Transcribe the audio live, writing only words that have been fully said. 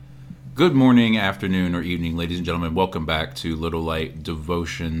Good morning, afternoon, or evening, ladies and gentlemen. Welcome back to Little Light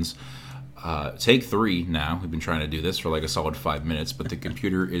Devotions. Take 3 now. We've been trying to do this for like a solid 5 minutes, but the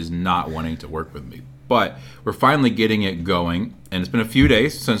computer is not wanting to work with me. But we're finally getting it going, and it's been a few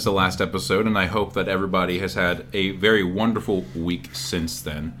days since the last episode, and I hope that everybody has had a very wonderful week since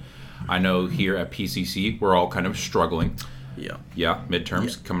then. I know here at PCC, we're all kind of struggling. Yeah,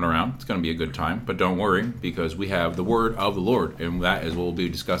 midterms coming around. It's going to be a good time. But don't worry, because we have the word of the Lord, and that is what we'll be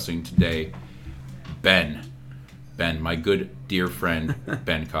discussing today. Ben, my good dear friend,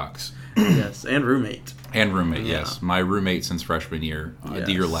 Ben Cox. Yes, and roommate. Yes. My roommate since freshman year, a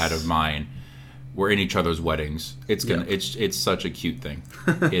dear lad of mine. We're in each other's weddings. It's such a cute thing.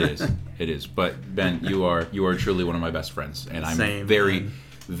 It is. But Ben, you are truly one of my best friends, and I'm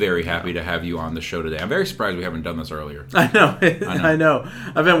very happy to have you on the show today. I'm very surprised we haven't done this earlier. I know.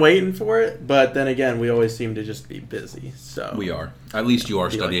 I've been waiting for it, but then again, we always seem to just be busy. So we are. At least you are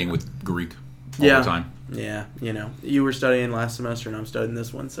studying with Greek all the time. Yeah, you were studying last semester, and I'm studying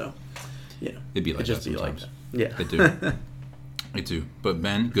this one, so it'd be like that sometimes. It do. But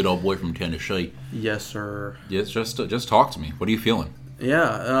Ben, good old boy from Tennessee. Yes, sir. Yes, just talk to me. What are you feeling?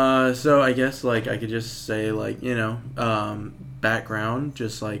 Yeah. So I guess I could just say background,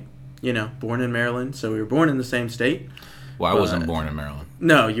 just born in Maryland. So we were born in the same state. Well, I wasn't born in Maryland.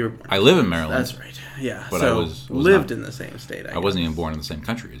 No, you're. I live in Maryland. That's right. Yeah. But so I was lived in the same state. I wasn't even born in the same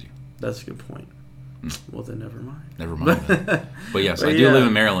country as you. That's a good point. Well, then never mind. Never mind. But yes, I do live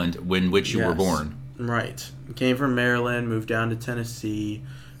in Maryland, which you were born. Right. Came from Maryland, moved down to Tennessee.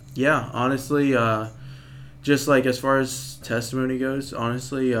 Yeah, honestly, just as far as testimony goes,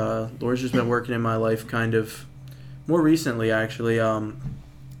 honestly, Lord's just been working in my life kind of more recently, actually.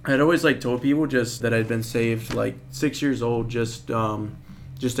 I'd always told people just that I'd been saved 6 years old, just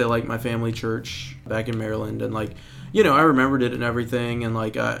at my family church back in Maryland, and I remembered it and everything, and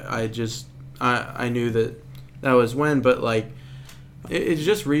I knew that was when, but it's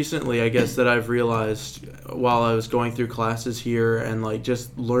just recently, I guess, that I've realized while I was going through classes here and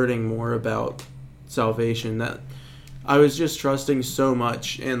just learning more about salvation that I was just trusting so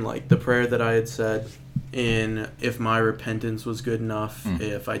much in the prayer that I had said, in if my repentance was good enough,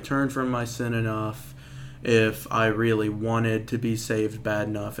 if I turned from my sin enough, if I really wanted to be saved bad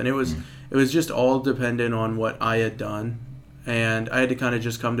enough. And it was just all dependent on what I had done. And I had to kind of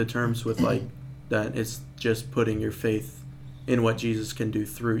just come to terms with that it's just putting your faith in what Jesus can do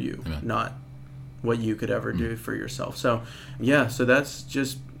through you, not what you could ever do for yourself. So so that's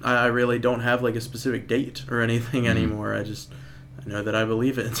just, I really don't have a specific date or anything anymore. I know that I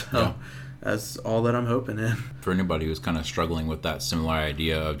believe it. So that's all that I'm hoping in. For anybody who's kind of struggling with that similar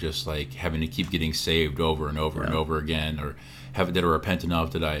idea of just having to keep getting saved over and over and over again, or did I repent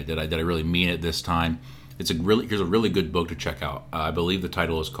enough? Did I really mean it this time? Here's a really good book to check out. I believe the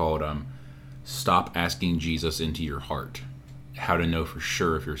title is called Stop Asking Jesus Into Your Heart. How to Know for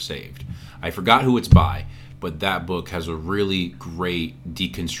Sure If You're Saved. I forgot who it's by, but that book has a really great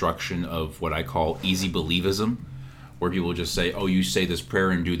deconstruction of what I call easy believism, where people just say, oh, you say this prayer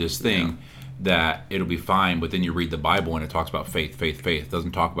and do this thing, that it'll be fine, but then you read the Bible and it talks about faith. It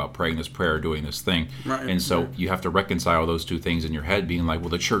doesn't talk about praying this prayer or doing this thing. Right. And so you have to reconcile those two things in your head, being well,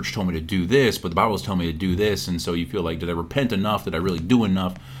 the church told me to do this, but the Bible's telling me to do this, and so you feel did I repent enough? Did I really do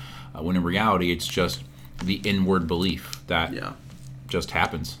enough? When in reality, it's just the inward belief that just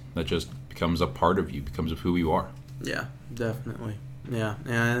happens, that just becomes a part of you, becomes of who you are. Yeah, definitely. Yeah,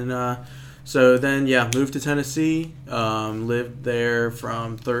 and so then, moved to Tennessee, lived there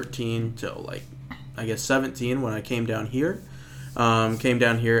from 13 till 17 when I came down here. Came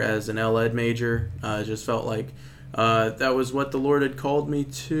down here as an L-Ed major. Just felt that was what the Lord had called me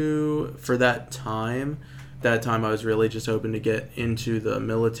to for that time. That time I was really just hoping to get into the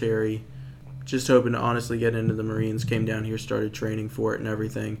military, just hoping to honestly get into the Marines. Came down here, started training for it and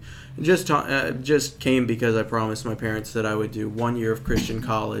everything. And just came because I promised my parents that I would do 1 year of Christian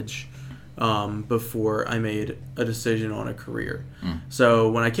college before I made a decision on a career.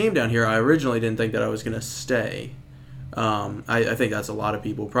 So when I came down here, I originally didn't think that I was going to stay. I think that's a lot of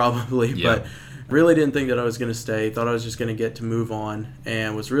people probably, but really didn't think that I was going to stay. Thought I was just going to get to move on,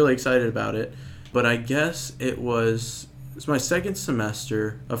 and was really excited about it. But I guess it was my second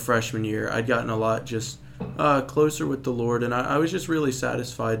semester of freshman year. I'd gotten a lot just closer with the Lord, and I was just really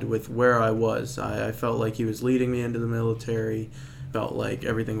satisfied with where I was. I felt like He was leading me into the military. Felt like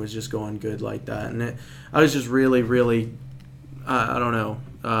everything was just going good like that. And I was just really, really,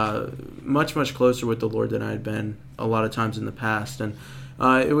 much, much closer with the Lord than I had been a lot of times in the past. And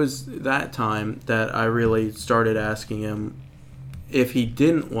it was that time that I really started asking Him if He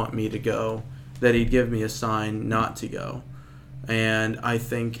didn't want me to go, that He'd give me a sign not to go. And I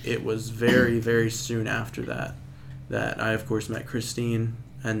think it was very, very soon after that I, of course, met Christine,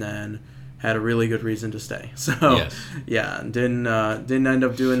 and then had a really good reason to stay. So, Yes. yeah, didn't end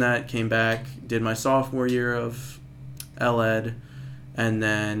up doing that. Came back, did my sophomore year of L-Ed, and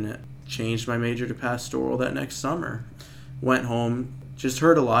then changed my major to pastoral that next summer. Went home, just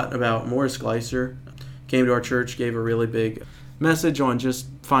heard a lot about Morris Gleiser. Came to our church, gave a really big message on just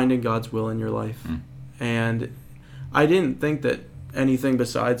finding God's will in your life. And I didn't think that anything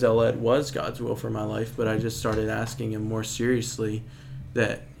besides L-Ed was God's will for my life, but I just started asking him more seriously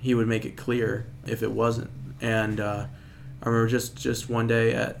that he would make it clear if it wasn't. And I remember just one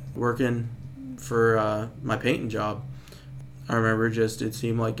day at working for my painting job, I remember it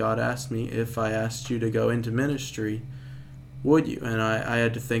seemed like God asked me, if I asked you to go into ministry, would you? And I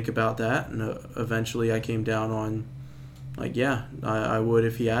had to think about that, and eventually I came down on, like, yeah, I would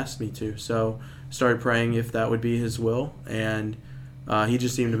if he asked me to. So started praying if that would be his will, and he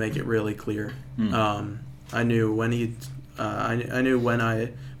just seemed to make it really clear. I knew when he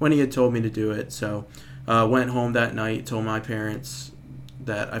had told me to do it. So went home that night, told my parents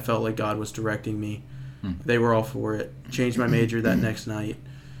that I felt like God was directing me. They were all for it. Changed my major that next night,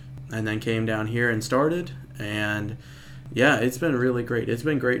 and then came down here and started. And yeah, it's been really great. It's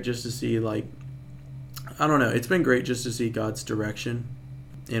been great just to see, like, I don't know, it's been great just to see God's direction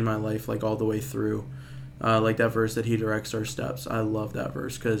in my life, like, all the way through. Like that verse that he directs our steps. I love that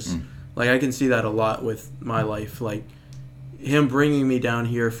verse because like I can see that a lot with my life, like him bringing me down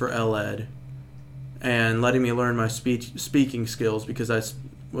here for L-Ed and letting me learn my speaking skills, because I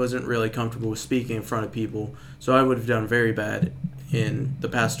wasn't really comfortable with speaking in front of people. So I would have done very bad in the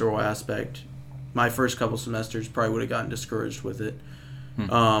pastoral aspect. My first couple semesters probably would have gotten discouraged with it.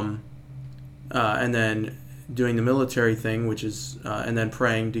 And then doing the military thing, which is, and then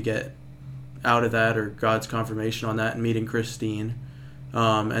praying to get out of that, or God's confirmation on that, and meeting Christine.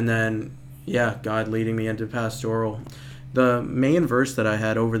 And then, yeah, God leading me into pastoral. The main verse that I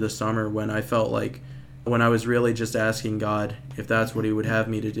had over the summer when I felt like, when I was really just asking God if that's what he would have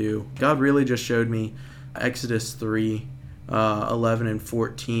me to do, God really just showed me Exodus 3, 11 and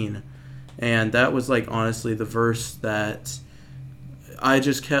 14. And that was, like, honestly the verse that I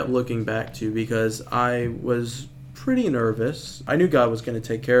just kept looking back to, because I was pretty nervous. I knew God was going to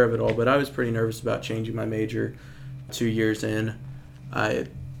take care of it all, but I was pretty nervous about changing my major 2 years in. I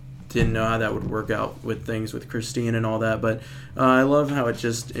didn't know how that would work out with things with Christine and all that, but I love how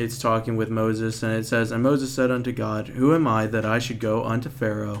it's talking with Moses, and it says, "And Moses said unto God, Who am I that I should go unto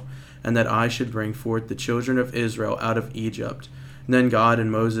Pharaoh, and that I should bring forth the children of Israel out of Egypt?" And then God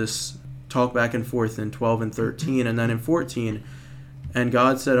and Moses talk back and forth in 12 and 13, and then in 14, "And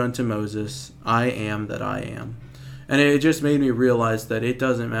God said unto Moses, I am that I am." And it just made me realize that it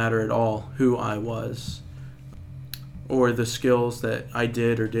doesn't matter at all who I was or the skills that I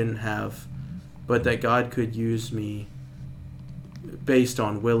did or didn't have, but that God could use me based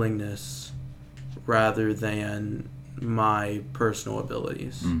on willingness rather than my personal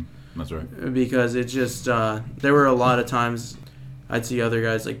abilities. That's right. Because it just, there were a lot of times I'd see other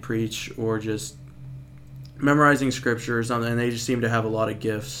guys like preach or just memorizing scripture or something, and they just seemed to have a lot of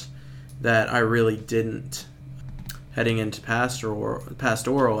gifts that I really didn't heading into pastoral,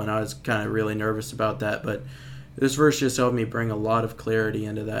 and I was kind of really nervous about that. But this verse just helped me bring a lot of clarity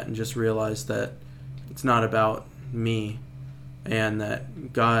into that, and just realize that it's not about me, and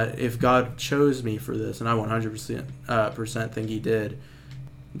that God, if God chose me for this, and I 100% think he did,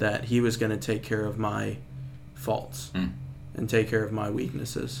 that he was going to take care of my faults and take care of my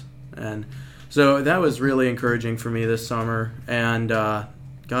weaknesses. And so that was really encouraging for me this summer, and God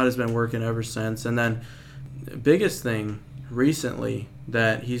has been working ever since. And then the biggest thing recently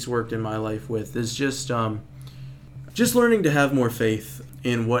that he's worked in my life with is just learning to have more faith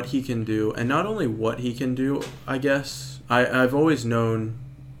in what he can do, and not only what he can do, I guess. I've always known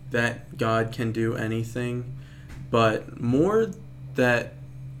that God can do anything, but more that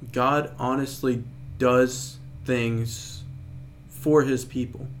God honestly does things for his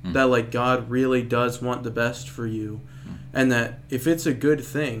people. That, like, God really does want the best for you. And that if it's a good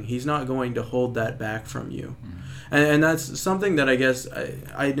thing, he's not going to hold that back from you. And that's something that I guess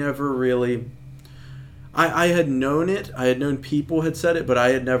I never really... I had known it. I had known people had said it, but I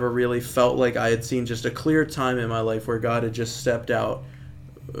had never really felt like I had seen just a clear time in my life where God had just stepped out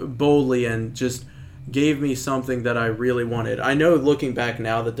boldly and just gave me something that I really wanted. I know looking back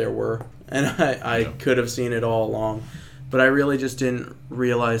now that there were, and I could have seen it all along, but I really just didn't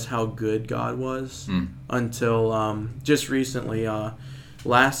realize how good God was until just recently,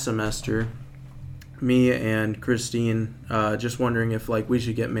 last semester, me and Christine just wondering if, like, we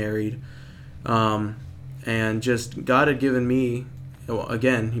should get married. and just God had given me, well,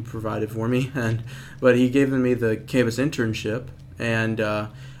 again, he provided for me, but he gave me the campus internship, and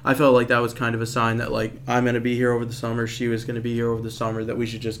I felt like that was kind of a sign that, like, I'm going to be here over the summer, she was going to be here over the summer, that we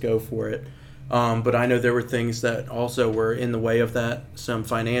should just go for it. But I know there were things that also were in the way of that, some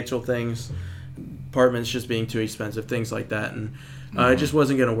financial things, apartments just being too expensive, things like that, and it just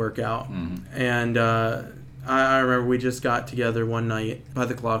wasn't going to work out. And I remember we just got together one night by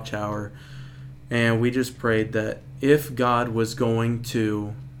the clock tower, and we just prayed that if God was going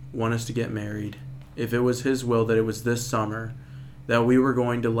to want us to get married, if it was his will that it was this summer, that we were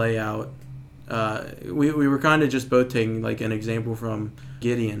going to lay out, we were kind of just both taking like an example from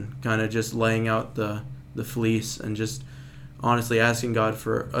Gideon, kind of just laying out the fleece and just honestly asking God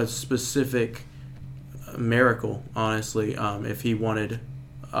for a specific miracle, honestly, if he wanted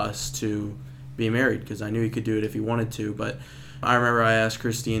us to be married, because I knew he could do it if he wanted to. But I remember I asked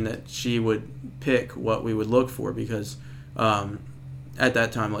Christine that she would pick what we would look for, because at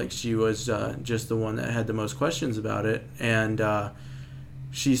that time, like, she was just the one that had the most questions about it, and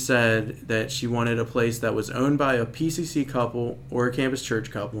she said that she wanted a place that was owned by a PCC couple or a campus church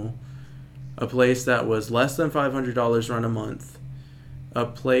couple, a place that was less than $500 rent a month, a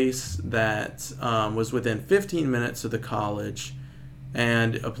place that was within 15 minutes of the college,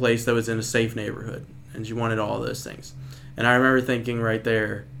 and a place that was in a safe neighborhood. And she wanted all those things. And I remember thinking right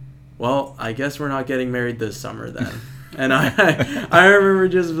there, well, I guess we're not getting married this summer then. And I remember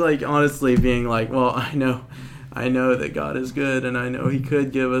just like honestly being like, well, I know that God is good, and I know he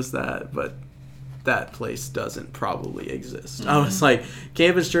could give us that, but that place doesn't probably exist. I was like,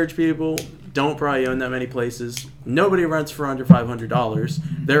 campus church people don't probably own that many places. Nobody rents for under $500.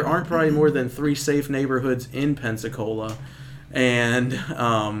 There aren't probably more than 3 safe neighborhoods in Pensacola, and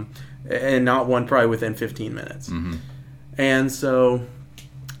not one probably within 15 minutes. And so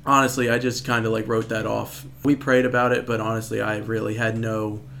honestly, I just kind of like wrote that off. We prayed about it, but honestly, I really had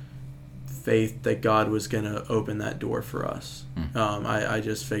no faith that God was going to open that door for us. I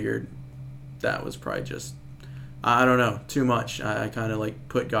just figured that was probably just, I don't know, too much. I kind of like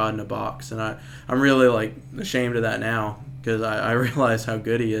put God in a box, and I'm really like ashamed of that now, because I realize how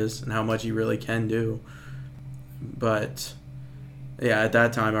good he is and how much he really can do. But yeah, at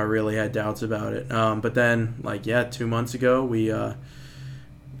that time I really had doubts about it. But then, like, 2 months ago,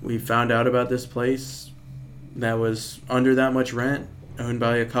 we found out about this place that was under that much rent, owned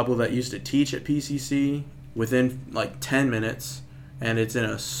by a couple that used to teach at PCC, within like 10 minutes, and it's in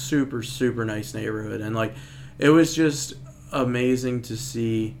a super, super nice neighborhood. And like, it was just amazing to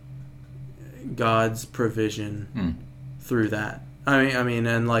see God's provision through that. I mean,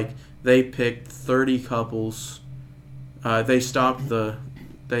 and like, they picked 30 couples. They stopped the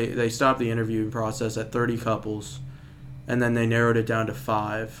interviewing process at 30 couples, and then they narrowed it down to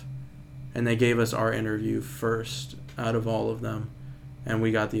 5, and they gave us our interview first out of all of them, and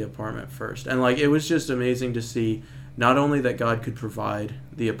we got the apartment first. And like, it was just amazing to see not only that God could provide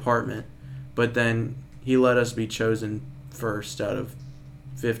the apartment, but then he let us be chosen first out of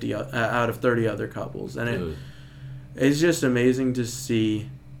 30 other couples. And it's just amazing to see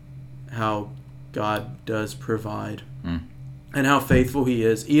how God does provide and how faithful he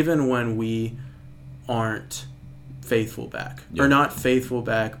is, even when we aren't faithful back. Or not faithful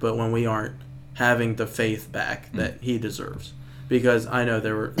back, but when we aren't having the faith back that he deserves. Because I know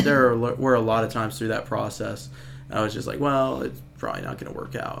there were a lot of times through that process I was just like, well, it's probably not going to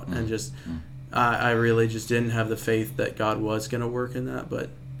work out. And just I really just didn't have the faith that God was going to work in that. But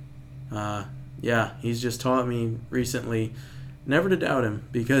he's just taught me recently never to doubt him,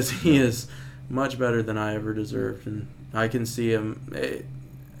 because he is much better than I ever deserved. And I can see him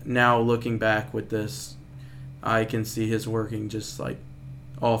now, looking back with this, I can see his working just like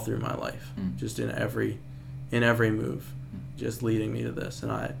all through my life, just in every move, just leading me to this.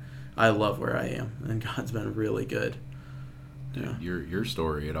 And I love where I am, and God's been really good. Dude, your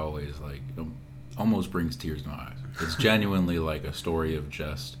story, it always like almost brings tears to my eyes. It's genuinely like a story of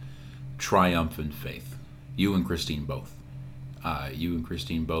just triumphant faith. You and Christine both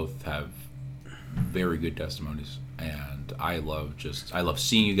have very good testimonies, and I love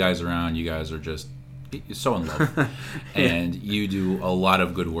seeing you guys around. You guys are just so in love, and you do a lot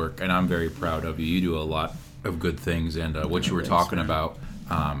of good work, and I'm very proud of you. You do a lot of good things, and what you were talking about,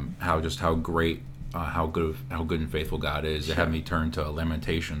 how good and faithful God is. It had me turn to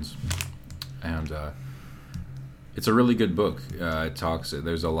Lamentations, and it's a really good book. It talks.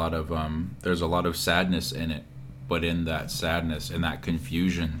 There's a lot of sadness in it, but in that sadness and that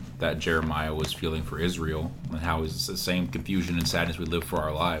confusion that Jeremiah was feeling for Israel, and how it's the same confusion and sadness we live for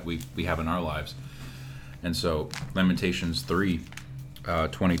our life, we have in our lives. And so Lamentations 3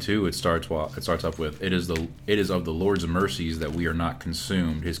 22, it starts off with, it is of the Lord's mercies that we are not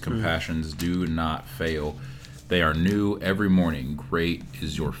consumed. His compassions do not fail. They are new every morning. Great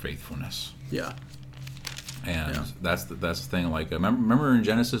is your faithfulness. Yeah. And that's the thing. Like, remember in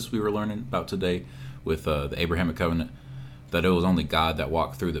Genesis we were learning about today with the Abrahamic covenant, that it was only God that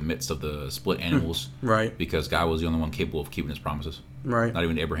walked through the midst of the split animals. Right. Because God was the only one capable of keeping his promises. Right. Not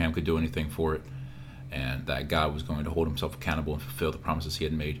even Abraham could do anything for it. And that God was going to hold himself accountable and fulfill the promises he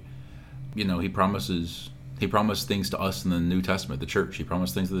had made. You know, he promised things to us in the New Testament, the church. He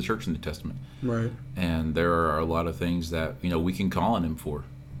promised things to the church in the New Testament. Right. And there are a lot of things that, you know, we can call on him for.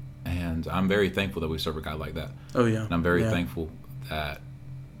 And I'm very thankful that we serve a God like that. Oh, yeah. And I'm very thankful that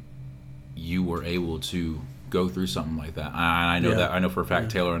you were able to go through something like that. I know for a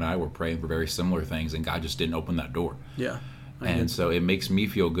fact Taylor and I were praying for very similar things, and God just didn't open that door. Yeah. And so it makes me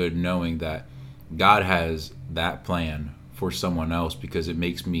feel good knowing that God has that plan for someone else, because it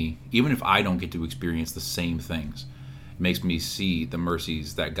makes me, even if I don't get to experience the same things, it makes me see the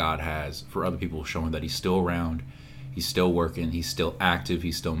mercies that God has for other people, showing that he's still around, he's still working, he's still active,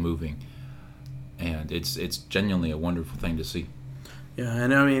 he's still moving. And it's genuinely a wonderful thing to see. Yeah,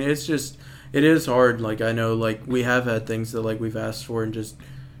 and I mean, it is hard. Like, I know, like, we have had things that, like, we've asked for and just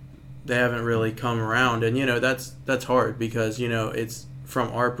they haven't really come around. And, you know, that's hard because, you know, it's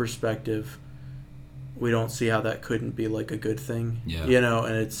from our perspective, we don't see how that couldn't be, like, a good thing. Yeah. You know,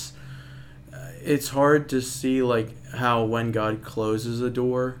 and it's hard to see, like, how when God closes a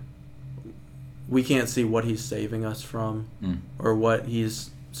door, we can't see what he's saving us from or what he's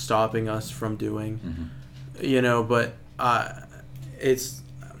stopping us from doing. Mm-hmm. You know, but it's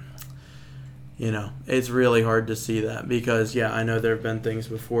really hard to see that because, I know there have been things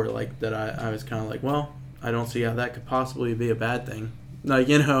before, like, that I was kind of like, well, I don't see how that could possibly be a bad thing. Like,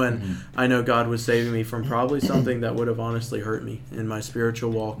 you know, and I know God was saving me from probably something that would have honestly hurt me in my spiritual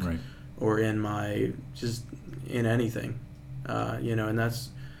walk or in my, just in anything, you know, and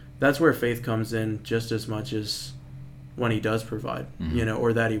that's where faith comes in just as much as when he does provide, you know,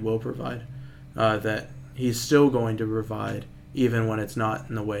 or that he will provide, that he's still going to provide even when it's not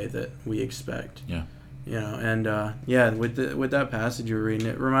in the way that we expect. Yeah. You know, and with that passage you were reading,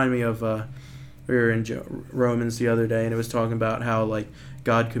 it reminded me of we were in Romans the other day, and it was talking about how, like,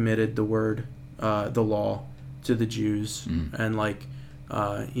 God committed the word, the law, to the Jews, and, like,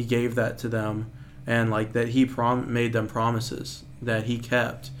 he gave that to them, and, like, that he made them promises that he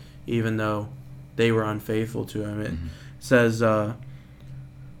kept, even though they were unfaithful to him. It says in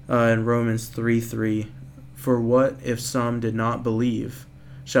Romans 3:3, "For what if some did not believe?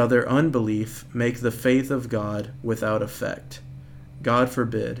 Shall their unbelief make the faith of God without effect? God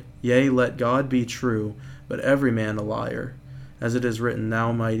forbid. Yea, let God be true, but every man a liar. As it is written,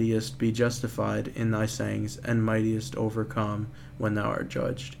 Thou mightest be justified in thy sayings, and mightest overcome when thou art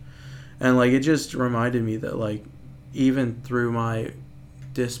judged." And, like, it just reminded me that, like, even through my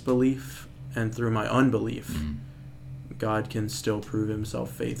disbelief and through my unbelief, God can still prove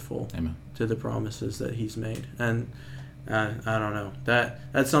himself faithful to the promises that he's made. And I don't know.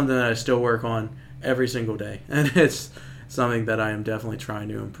 That's something that I still work on every single day. And it's something that I am definitely trying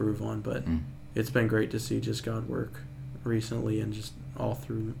to improve on. But it's been great to see just God work recently and just all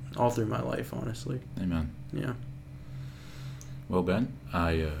through my life, honestly. Amen. Yeah. Well, Ben,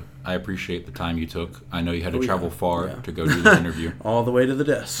 I appreciate the time you took. I know you had to travel far to go do this interview. All the way to the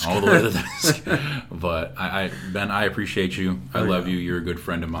desk. All the way to the desk. But, Ben, I appreciate you. I love you. You're a good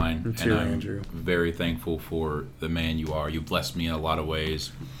friend of mine. Me too, and I'm Andrew. very thankful for the man you are. You blessed me in a lot of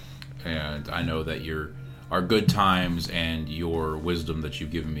ways. And I know that our good times and your wisdom that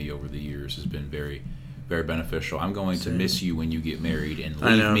you've given me over the years has been very, very beneficial. I'm going to miss you when you get married and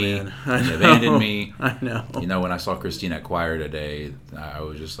leave me and abandon me. I know. You know, when I saw Christine at choir today, I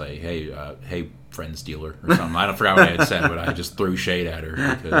was just like, hey, friend stealer or something. I don't forget what I had said, but I just threw shade at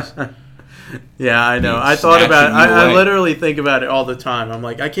her because. Yeah, I know. I thought about it. I literally think about it all the time. I'm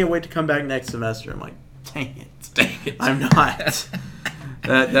like, I can't wait to come back next semester. I'm like, dang it. I'm not.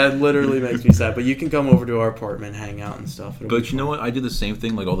 That literally makes me sad. But you can come over to our apartment, hang out and stuff. But you know what? I do the same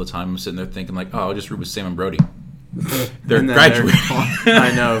thing like all the time. I'm sitting there thinking like, I'll just root with Sam and Brody. They're graduating.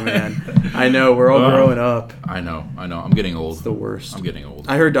 I know, man. I know. We're all growing up. I know. I'm getting old. It's the worst. I'm getting old.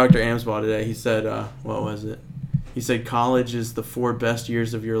 I heard Dr. Amsbaugh today. He said, what was it? He said, college is the 4 best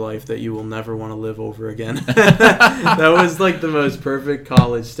years of your life that you will never want to live over again. That was like the most perfect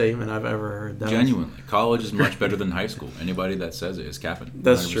college statement I've ever heard. Genuinely. College is much better than high school. Anybody that says it is capping.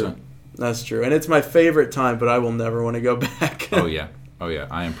 That's 100%. True. That's true. And it's my favorite time, but I will never want to go back. Oh, yeah. Oh yeah,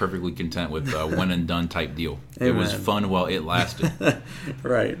 I am perfectly content with one and done type deal. Amen. It was fun while it lasted.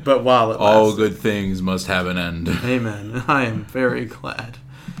 Right, but while it lasted. All good things must have an end. Amen. I am very glad.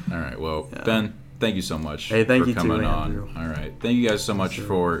 All right, well, yeah. Ben, thank you so much for coming on. All right, thank you guys so much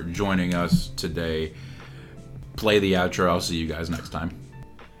for joining us today. Play the outro. I'll see you guys next time.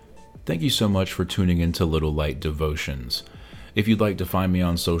 Thank you so much for tuning into Little Light Devotions. If you'd like to find me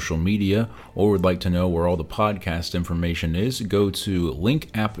on social media or would like to know where all the podcast information is, go to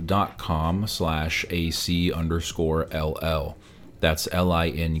linkapp.com/AC_LL. That's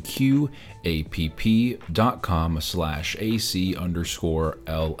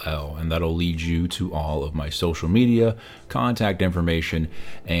linkapp.com/AC_LL. And that'll lead you to all of my social media, contact information,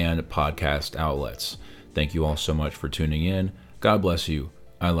 and podcast outlets. Thank you all so much for tuning in. God bless you.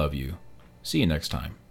 I love you. See you next time.